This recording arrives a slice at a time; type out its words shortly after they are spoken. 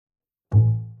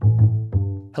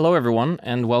Hello, everyone,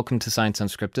 and welcome to Science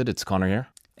Unscripted. It's Connor here.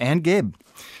 And Gabe.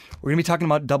 We're going to be talking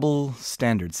about double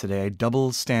standards today. A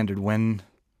double standard when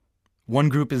one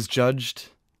group is judged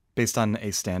based on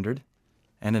a standard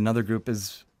and another group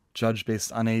is judged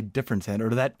based on a different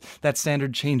standard, or that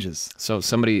standard changes. So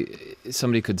somebody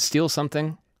could steal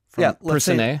something from let's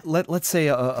person say, A. Let's say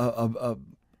a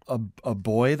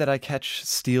boy that I catch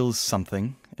steals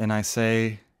something, and I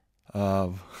say,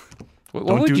 What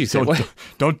would you say?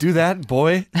 Don't do that,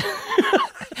 boy.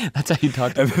 That's how you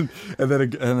talk to them. And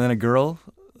then a girl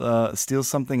steals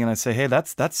something, and I say, hey,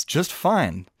 that's just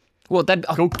fine. Well,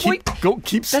 Go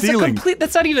keep stealing.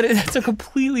 That's a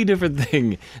completely different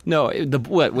thing. No,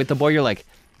 with the boy, you're like,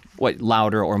 what,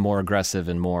 louder or more aggressive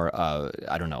and more,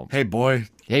 I don't know. Hey, boy,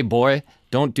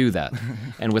 don't do that.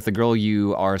 And with the girl,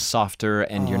 you are softer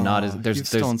and you're not as you've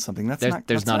stolen something. That's not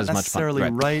as much necessarily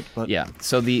right, but yeah.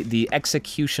 So the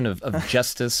execution of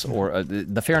justice or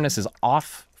the fairness is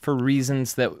off for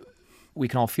reasons that we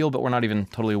can all feel, but we're not even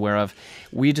totally aware of.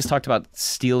 We just talked about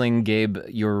stealing, Gabe.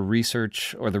 Your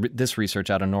research, or this research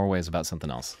out of Norway, is about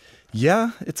something else.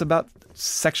 Yeah, it's about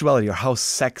sexuality, or how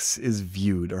sex is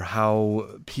viewed, or how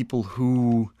people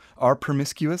who are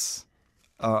promiscuous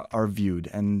are viewed,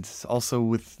 and also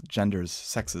with genders,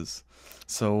 sexes.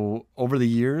 So over the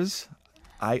years,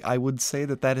 I would say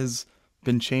that has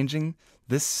been changing.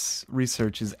 This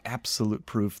research is absolute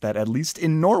proof that, at least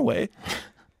in Norway,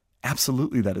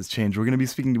 absolutely that has changed. We're going to be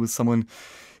speaking with someone.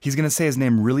 He's going to say his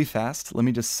name really fast. Let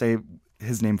me just say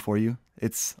his name for you.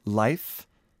 It's Leif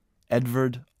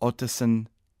Edvard Ottesen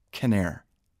Kenner.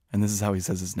 And this is how he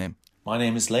says his name. My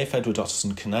name is Leif Edvard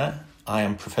Ottesen Kenner. I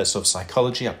am Professor of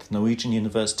Psychology at the Norwegian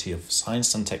University of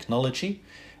Science and Technology,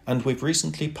 and we've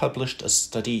recently published a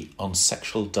study on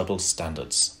sexual double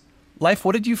standards. Leif,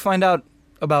 what did you find out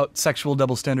about sexual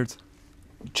double standards?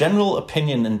 General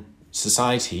opinion in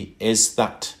society is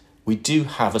that we do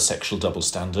have a sexual double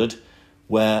standard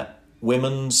where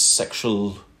women's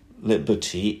sexual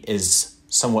liberty is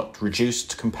somewhat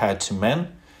reduced compared to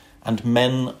men, and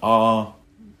men are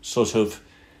sort of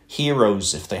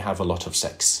heroes if they have a lot of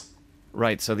sex.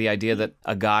 Right. So the idea that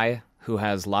a guy who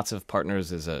has lots of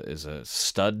partners is a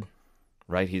stud,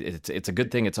 right? It's a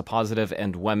good thing. It's a positive.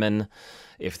 And women,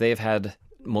 if they've had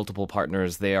multiple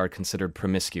partners, they are considered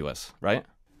promiscuous, right?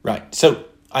 Right. So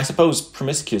I suppose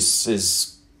promiscuous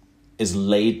is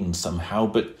laden somehow,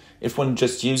 but if one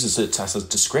just uses it as a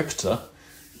descriptor,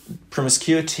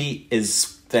 promiscuity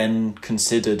is then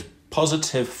considered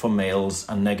positive for males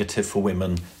and negative for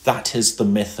women. That is the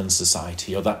myth in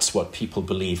society, or that's what people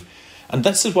believe. And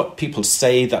this is what people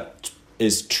say that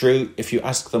is true if you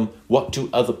ask them, what do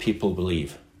other people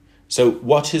believe? So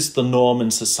what is the norm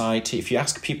in society? If you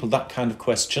ask people that kind of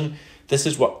question, this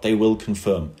is what they will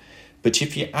confirm. But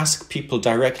if you ask people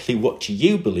directly, what do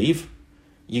you believe?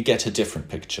 You get a different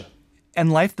picture.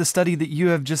 And Leif, the study that you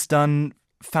have just done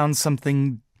found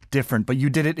something different, but you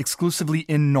did it exclusively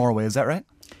in Norway, is that right?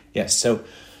 Yes, so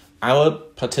our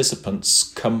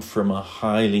participants come from a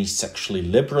highly sexually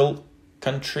liberal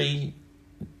country,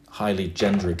 highly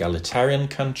gender egalitarian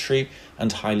country,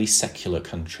 and highly secular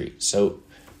country. So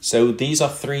these are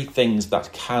three things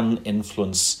that can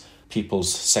influence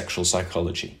people's sexual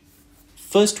psychology.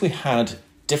 First, we had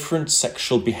different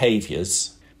sexual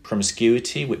behaviors.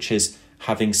 Promiscuity, which is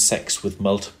having sex with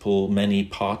many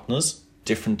partners,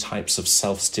 different types of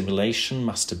self-stimulation,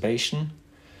 masturbation,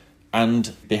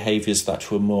 and behaviors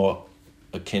that were more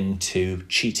akin to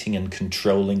cheating and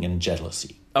controlling and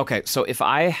jealousy. Okay, so if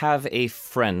I have a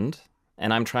friend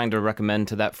and I'm trying to recommend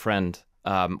to that friend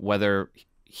whether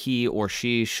he or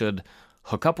she should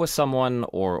hook up with someone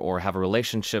or have a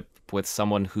relationship with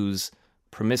someone who's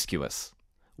promiscuous,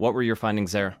 what were your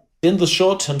findings there? In the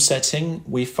short-term setting,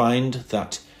 we find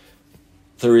that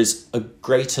there is a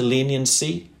greater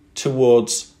leniency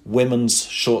towards women's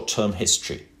short-term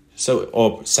history,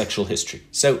 or sexual history.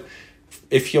 So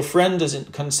if your friend is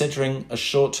considering a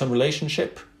short-term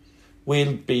relationship,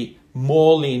 we'll be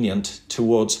more lenient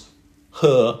towards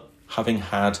her having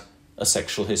had a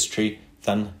sexual history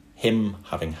than him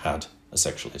having had a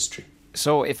sexual history.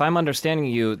 So if I'm understanding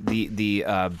you,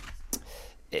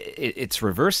 it's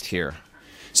reversed here.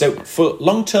 So for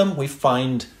long-term, we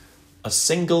find a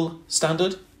single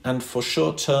standard, and for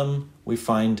short-term, we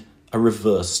find a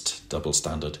reversed double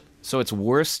standard. So it's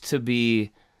worse to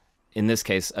be, in this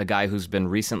case, a guy who's been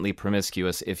recently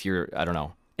promiscuous if you're, I don't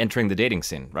know, entering the dating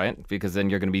scene, right? Because then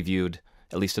you're going to be viewed,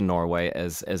 at least in Norway,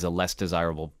 as a less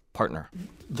desirable partner.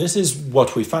 This is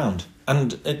what we found,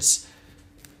 and it's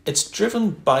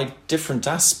driven by different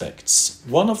aspects.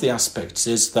 One of the aspects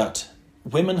is that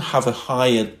women have a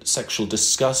higher sexual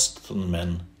disgust than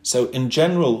men So in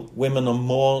general, women are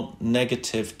more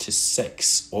negative to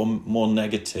sex or more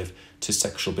negative to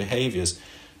sexual behaviours.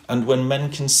 And when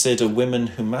men consider women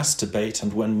who masturbate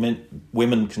and when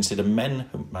women consider men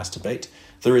who masturbate,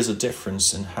 there is a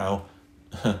difference in how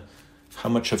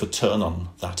much of a turn-on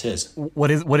that is. What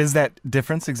is that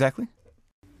difference exactly?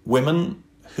 Women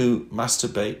who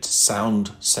masturbate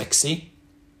sound sexy.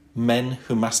 Men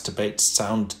who masturbate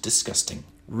sound disgusting.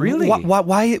 Really?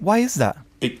 Why is that?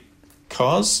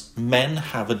 Because men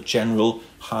have a general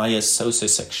higher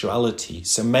sociosexuality.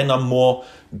 So men are more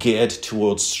geared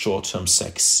towards short-term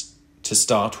sex to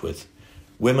start with.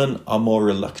 Women are more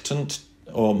reluctant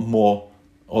or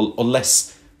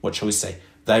less, what shall we say?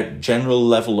 Their general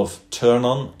level of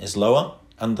turn-on is lower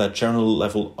and their general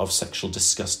level of sexual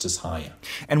disgust is higher.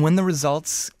 And when the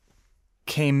results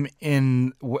came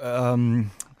in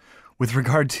with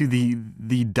regard to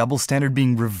the double standard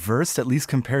being reversed, at least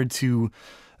compared to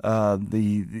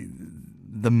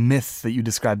the myth that you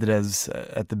described it as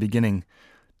at the beginning,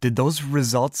 did those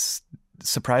results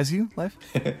surprise you, Leif?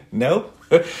 No.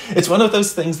 It's one of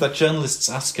those things that journalists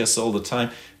ask us all the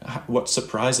time, what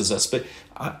surprises us. But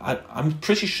I'm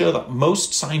pretty sure that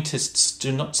most scientists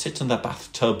do not sit in their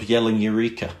bathtub yelling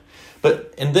Eureka.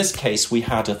 But in this case, we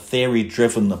had a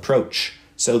theory-driven approach.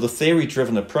 So the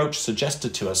theory-driven approach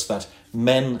suggested to us that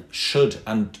men should,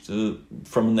 and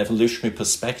from an evolutionary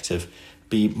perspective,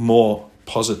 be more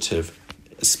positive,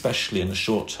 especially in a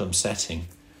short-term setting.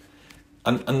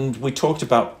 And we talked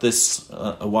about this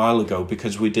a while ago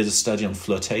because we did a study on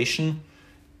flirtation,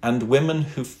 and women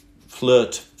who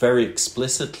flirt very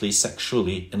explicitly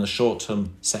sexually in a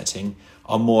short-term setting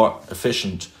are more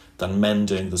efficient than men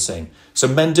doing the same. So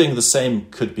men doing the same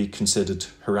could be considered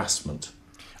harassment.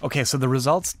 Okay, so the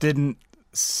results didn't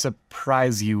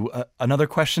surprise you. Another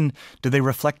question, do they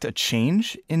reflect a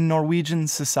change in Norwegian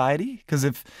society? Because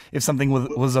if something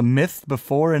was a myth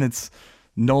before and it's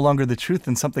no longer the truth,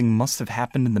 then something must have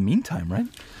happened in the meantime, right?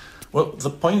 Well, the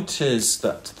point is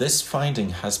that this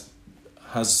finding has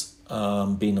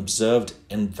been observed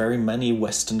in very many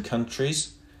Western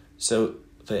countries. So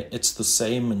it's the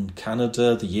same in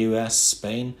Canada, the US,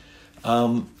 Spain.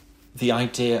 The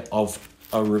idea of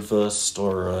a reversed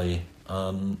or a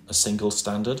single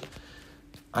standard.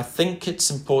 I think it's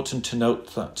important to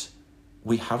note that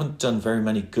we haven't done very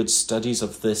many good studies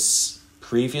of this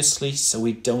previously, so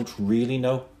we don't really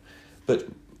know. But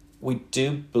we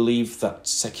do believe that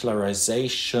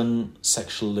secularization,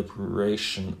 sexual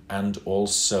liberation, and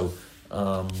also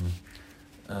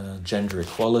gender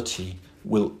equality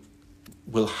will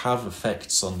have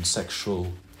effects on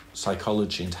sexual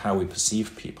psychology and how we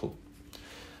perceive people.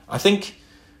 I think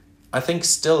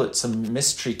still it's a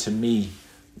mystery to me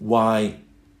why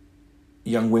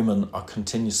young women are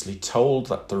continuously told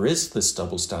that there is this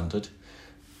double standard.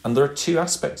 And there are two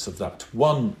aspects of that.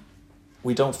 One,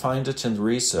 we don't find it in the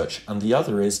research. And the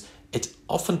other is it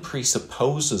often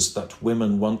presupposes that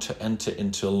women want to enter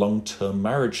into a long-term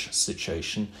marriage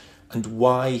situation. And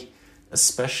why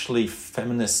especially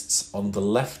feminists on the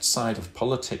left side of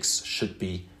politics should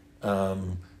be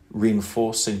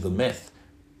reinforcing the myth.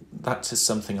 That is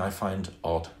something I find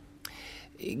odd.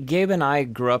 Gabe and I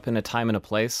grew up in a time and a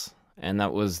place, and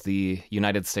that was the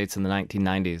United States in the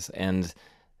 1990s. And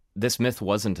this myth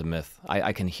wasn't a myth.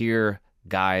 I can hear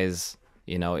guys,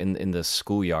 in the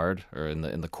schoolyard or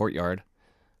in the courtyard,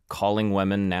 calling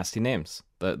women nasty names.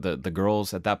 The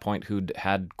girls at that point who'd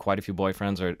had quite a few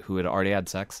boyfriends or who had already had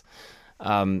sex,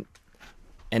 and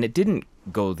it didn't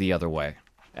go the other way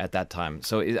at that time.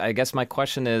 So I guess my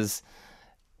question is,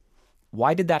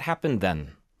 why did that happen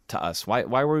then to us? Why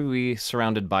were we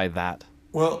surrounded by that?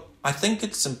 Well, I think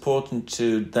it's important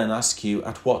to then ask you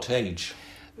at what age?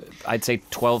 I'd say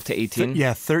 12 to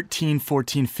 18. 13,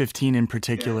 14, 15 in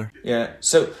particular. Yeah.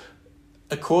 So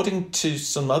according to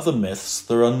some other myths,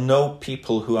 there are no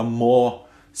people who are more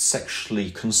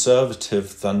sexually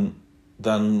conservative than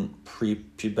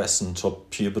prepubescent or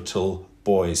pubertal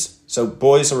boys. So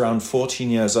boys around 14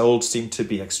 years old seem to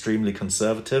be extremely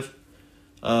conservative.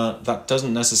 That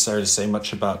doesn't necessarily say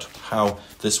much about how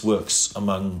this works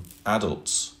among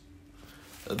adults.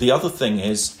 The other thing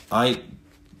is, I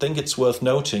think it's worth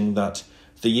noting that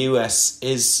the US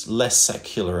is less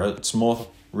secular, it's more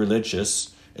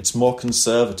religious, it's more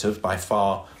conservative by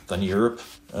far than Europe,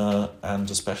 and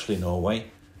especially Norway.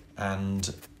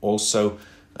 And also,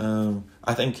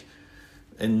 I think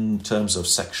in terms of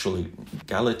sexual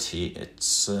equality,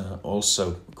 it's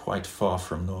also quite far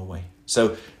from Norway.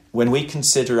 So when we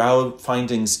consider our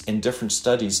findings in different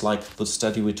studies, like the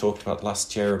study we talked about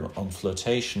last year on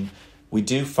flirtation, we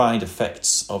do find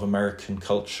effects of American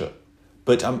culture.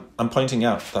 But I'm pointing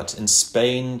out that in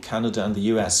Spain, Canada, and the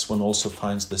US, one also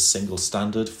finds this single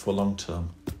standard for long term.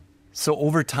 So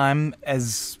over time,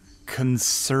 as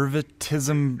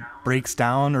conservatism breaks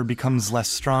down or becomes less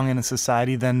strong in a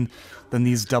society, then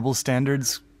these double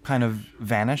standards kind of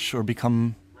vanish or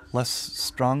become less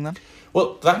strong then?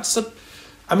 Well,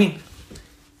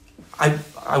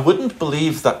 I wouldn't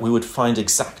believe that we would find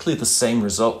exactly the same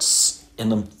results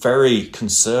in a very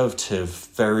conservative,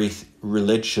 very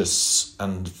religious,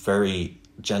 and very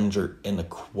gender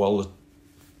inequality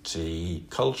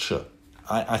culture.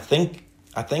 I think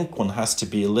one has to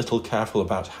be a little careful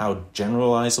about how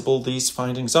generalizable these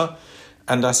findings are.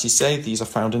 And as you say, these are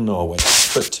found in Norway.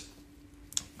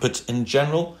 But in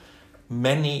general,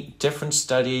 many different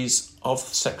studies of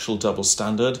sexual double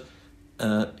standard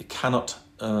cannot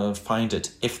find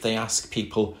it if they ask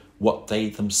people what they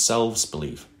themselves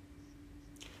believe.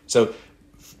 So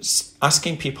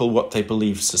asking people what they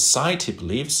believe society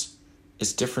believes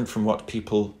is different from what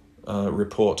people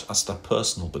report as their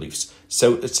personal beliefs.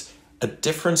 So it's a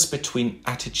difference between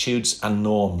attitudes and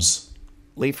norms.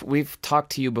 Leif, we've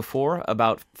talked to you before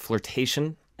about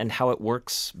flirtation and how it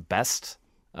works best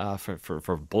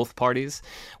for both parties.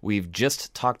 We've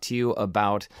just talked to you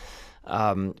about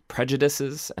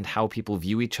prejudices and how people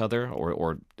view each other,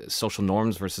 or social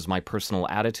norms versus my personal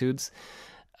attitudes.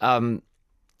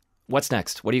 What's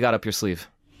next? What do you got up your sleeve?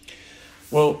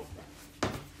 Well,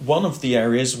 one of the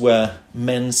areas where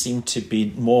men seem to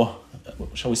be more,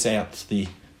 shall we say, at the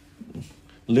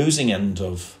losing end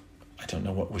of, I don't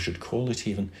know what we should call it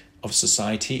even, of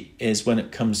society, is when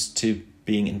it comes to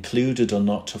being included or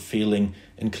not, or feeling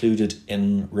included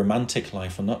in romantic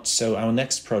life or not. So our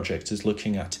next project is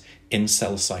looking at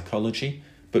incel psychology,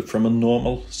 but from a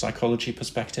normal psychology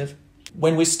perspective.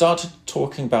 When we started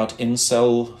talking about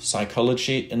incel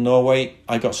psychology in Norway,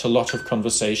 I got a lot of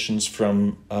conversations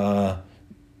from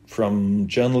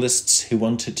journalists who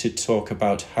wanted to talk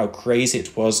about how crazy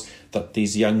it was that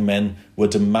these young men were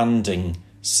demanding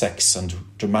sex and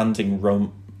demanding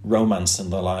romance in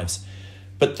their lives.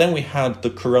 But then we had the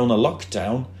corona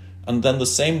lockdown, and then the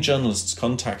same journalists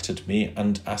contacted me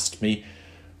and asked me,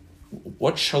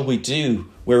 what shall we do?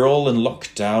 We're all in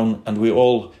lockdown, and we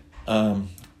all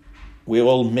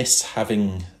miss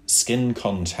having skin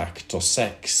contact or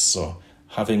sex or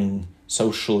having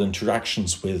social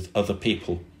interactions with other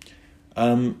people.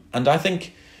 And I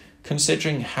think,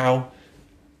 considering how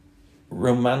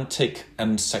romantic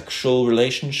and sexual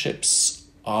relationships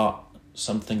are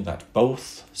something that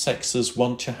both sexes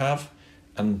want to have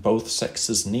and both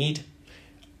sexes need,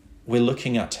 we're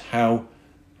looking at how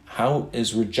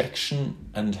is rejection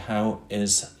and how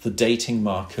is the dating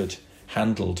market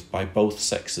handled by both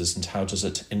sexes, and how does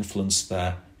it influence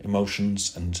their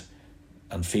emotions and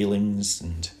feelings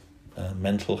and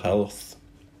mental health,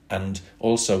 and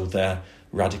also their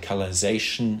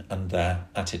radicalization and their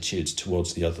attitudes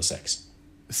towards the other sex.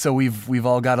 So we've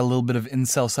all got a little bit of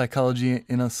incel psychology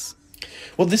in us?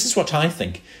 Well, this is what I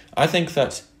think. I think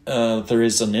that there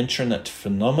is an internet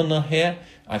phenomena here.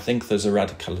 I think there's a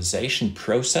radicalization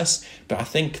process, but I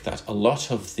think that a lot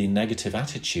of the negative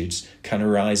attitudes can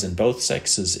arise in both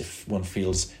sexes if one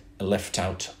feels left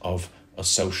out of a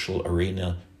social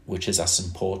arena, which is as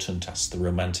important as the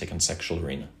romantic and sexual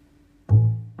arena.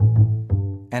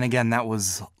 And again, that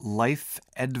was Leif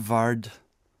Edvard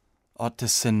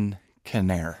Ottesen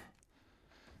Kenner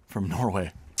from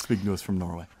Norway, speaking to us from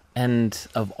Norway. And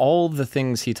of all the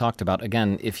things he talked about,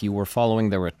 again, if you were following,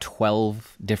 there were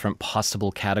 12 different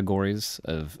possible categories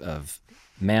of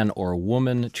man or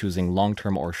woman choosing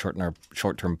long-term or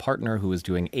short-term partner who is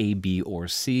doing A, B, or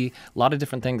C. A lot of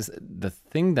different things. The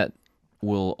thing that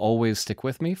will always stick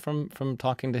with me from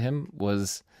talking to him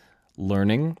was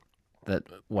learning that,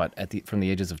 from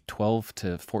the ages of 12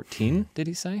 to 14, did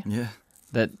he say? Yeah.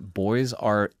 That boys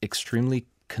are extremely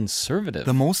conservative.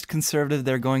 The most conservative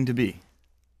they're going to be.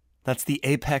 That's the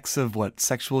apex of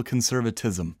sexual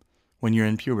conservatism when you're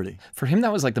in puberty. For him,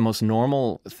 that was like the most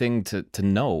normal thing to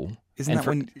know. Isn't that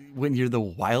when you're the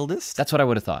wildest? That's what I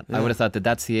would have thought. Yeah. I would have thought that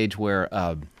that's the age where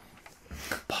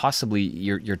possibly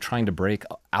you're trying to break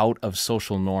out of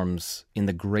social norms in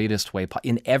the greatest way,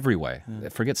 in every way. Yeah.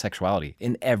 Forget sexuality,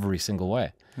 in every single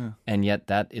way. Yeah. And yet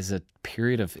that is a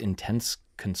period of intense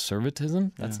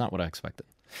conservatism. That's not what I expected.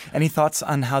 Any thoughts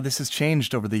on how this has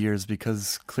changed over the years?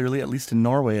 Because clearly, at least in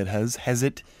Norway, it has. Has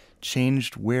it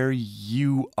changed where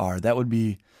you are? That would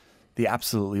be the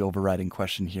absolutely overriding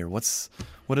question here. What is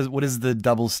the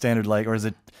double standard like, or has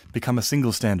it become a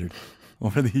single standard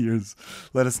over the years?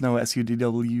 Let us know,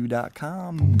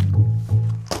 sudw.com.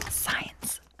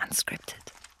 Science Unscripted.